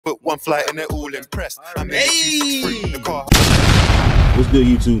one flight and they're all impressed. I made the car. What's good,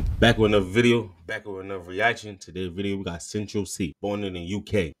 YouTube? Back with another video, back with another reaction. Today's video, we got Central C, born in the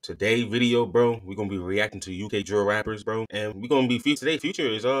UK. Today's video, bro, we're gonna be reacting to UK drill rappers, bro. And we're gonna be today feature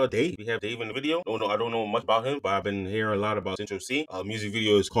is Dave. We have Dave in the video. I don't know much about him, but I've been hearing a lot about Central C. Music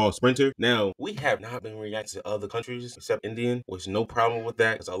video is called Sprinter. Now, we have not been reacting to other countries except Indian, which no problem with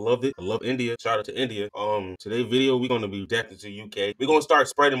that, because I loved it. I love India. Shout out to India. Today's video, we're gonna be reacting to UK. We're gonna start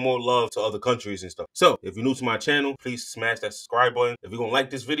spreading more love to other countries and stuff. So if you're new to my channel, please smash that subscribe button. If you're gonna like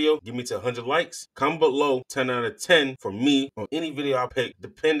this video, give me to 100 likes. Comment below 10 out of 10 for me on any video I pick,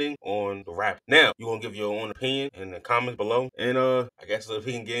 depending on the rap. Now, you're gonna give your own opinion in the comments below. And I guess if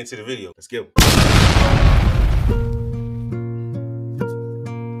we can get into the video, let's go.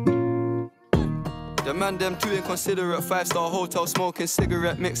 The man them too inconsiderate, 5-star hotel smoking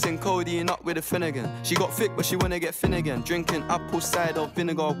cigarette, mixing codeine up with a Finnegan. She got thick but she wanna get thin again, drinking apple cider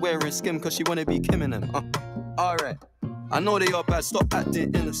vinegar, wearing skim cause she wanna be Kim in them. Alright, I know they are bad, stop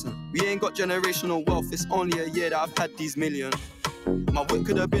acting innocent. We ain't got generational wealth, it's only a year that I've had these millions. My whip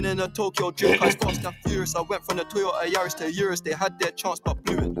could have been in a Tokyo drift, I was fast and furious. I went from the Toyota Yaris to Urus, they had their chance but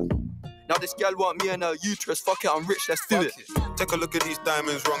blew it. Now this gal want me and her uterus, fuck it, I'm rich, let's do it. Take a look at these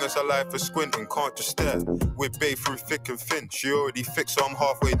diamonds, wrong as her life is squinting, can't just stare. We're babe through thick and thin, she already fixed so I'm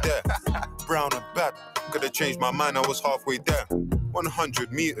halfway there. Brown and bad, could've changed my mind, I was halfway there.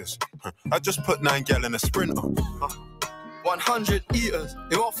 100 meters, I just put 9 gal in a sprinter. 100 eaters,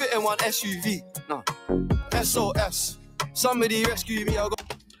 it won't fit in one SUV, no. SOS, somebody rescue me, I'll go.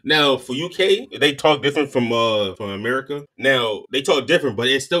 Now, for UK, they talk different from America. Now, they talk different, but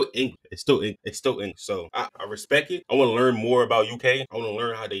it's still English. It's still English. So I respect it. I want to learn more about UK. I want to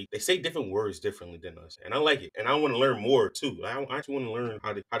learn how they say different words differently than us, and I like it. And I want to learn more too. I actually want to learn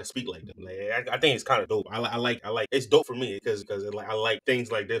how to speak like them. Like, I think it's kind of dope. I like it's dope for me because like I like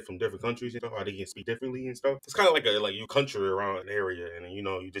things like that from different countries and stuff. How they can speak differently and stuff. It's kind of like you country around an area, and you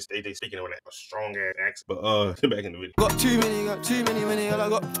know you just they speaking with a strong ass accent. But get back in the video. Got too many. All I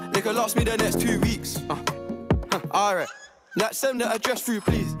got. They could last me the next 2 weeks. Alright. Let's send the address through,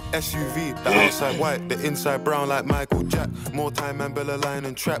 please. SUV, the outside white, the inside brown like Michael Jack. More time and Bella line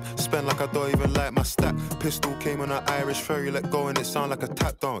and trap. Spend like I don't even like my stack. Pistol came on an Irish ferry, let go and it sound like a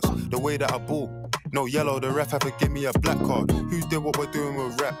tap dance. The way that I ball, no yellow, the ref have to give me a black card. Who did what we're doing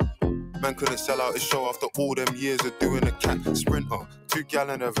with rap? Man couldn't sell out his show after all them years of doing a cat. Sprinter, 2 gal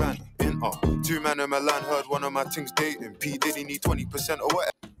in a van, in 2 man in Milan, heard one of my things dating. P Diddy need 20% or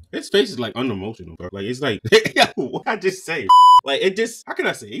whatever. His face is like unemotional, bro. Like it's like what I just say. Like it just, how can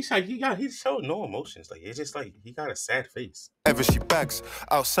I say? He's showing no emotions. Like it's just like he got a sad face. Ever she bags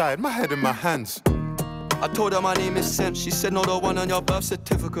outside, my head in my hands. I told her my name is Sen. She said no, the one on your birth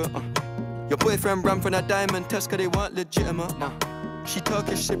certificate. Your boyfriend ran from a diamond test cause they weren't legitimate. She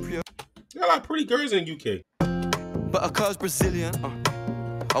Turkish Cypriot. There are a lot of pretty girls in UK. But her car's Brazilian.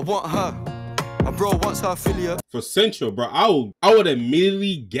 I want her. My bro wants her affiliate. For Central, bro, I would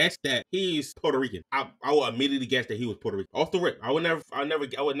immediately guess that he's Puerto Rican. I would immediately guess that he was Puerto Rican. Off the rip, I would never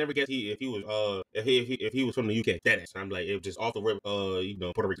guess if he was from the UK. That is, I'm like, it just off the rip, you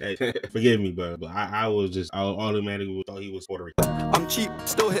know, Puerto Rican. Forgive me, but I automatically thought he was Puerto Rican. I'm cheap,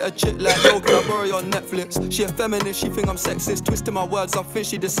 still hit a chick like, yo, can I borrow you on Netflix? She a feminist, she think I'm sexist, twisting my words, I think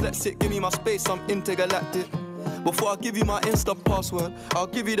she dyslexic. Give me my space, I'm intergalactic. Before I give you my Insta password, I'll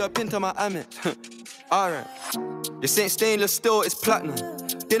give you the pin to my Amex. Alright. This ain't stainless steel, it's platinum.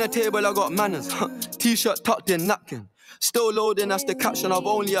 Dinner table, I got manners. T-shirt tucked in, napkin. Still loading, that's the caption. I've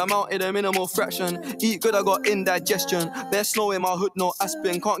only amounted a minimal fraction. Eat good, I got indigestion. Bare snow in my hood, no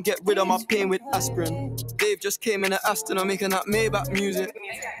aspirin. Can't get rid of my pain with aspirin. Dave just came in at Aston, I'm making that Maybach music.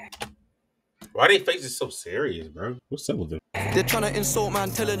 Why they faces so serious, bro? What's up with them? They're trying to insult my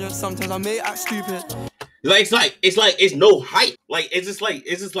intelligence. Sometimes I may act stupid. Like it's no hype. Like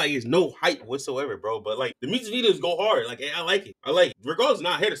it's no hype whatsoever, bro. But like the music videos go hard. Like I like it. Regardless,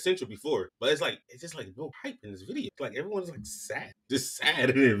 not had a Central before, but it's just like no hype in this video. It's like everyone's like sad, just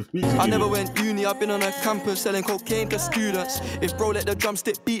sad in the music. I never went uni. I've been on a campus selling cocaine to students. If bro let the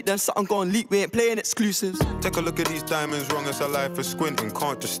drumstick beat, then something gon' leak. We ain't playing exclusives. Take a look at these diamonds, wrong as her life is squinting,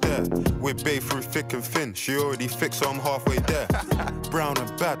 can't just stare. We're babe through thick and thin, she already fixed so I'm halfway there. Brown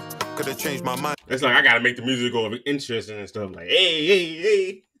and bad, could've changed my mind. It's like I gotta make the music go interesting and stuff. Like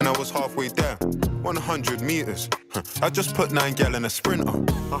hey. And I was halfway there, 100 meters. I just put 9 gal in a sprinter.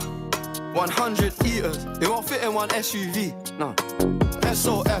 100 eaters, it won't fit in one SUV. No.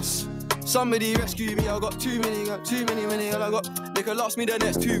 SOS, somebody rescue me. I got too many. All I got. They could last me the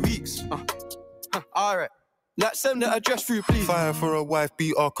next 2 weeks. Alright. Like send the address through, please. Fire for a wife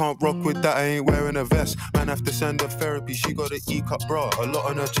beater, can't rock with that, I ain't wearing a vest. Man have to send her therapy, she got an E-cup bra, a lot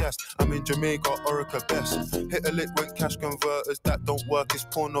on her chest. I'm in Jamaica, Orica best. Hit a lick when cash converters, that don't work, it's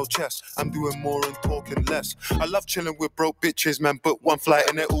porno chess. I'm doing more and talking less. I love chilling with broke bitches, man, but one flight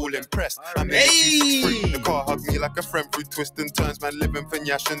and they're all impressed. I'm in the car hug me like a friend through twists and turns, man, living for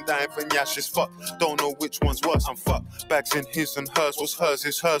Nyash and dying for Nyash is fucked. Don't know which one's worse, I'm fucked. Bags in his and hers, what's hers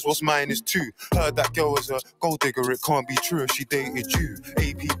is hers, what's mine is too. Heard that girl was a gold digger, it can't be true if she dated you.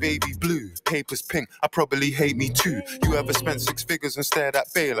 AP baby blue, papers pink, I probably hate me too. You ever spent 6 figures and stared at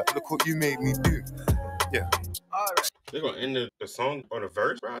Bay like, look what you made me do. Yeah. They're gonna end the song on a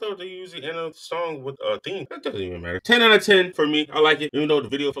verse, bro. I thought they usually end the song with a theme. That doesn't even matter. 10 out of 10 for me. I like it. Even though the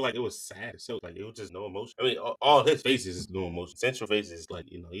video felt like it was sad. So like it was just no emotion. I mean, all his faces is no emotion. Central face is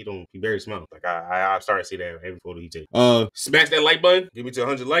like, you know, he very smile. Like I started to see that every photo he takes. Smash that like button. Give me to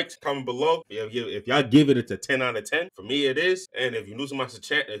 100 likes. Comment below. If y'all give it a 10 out of 10, for me it is. And if you're new to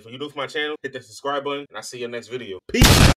my channel, hit that subscribe button. And I'll see you next video. Peace.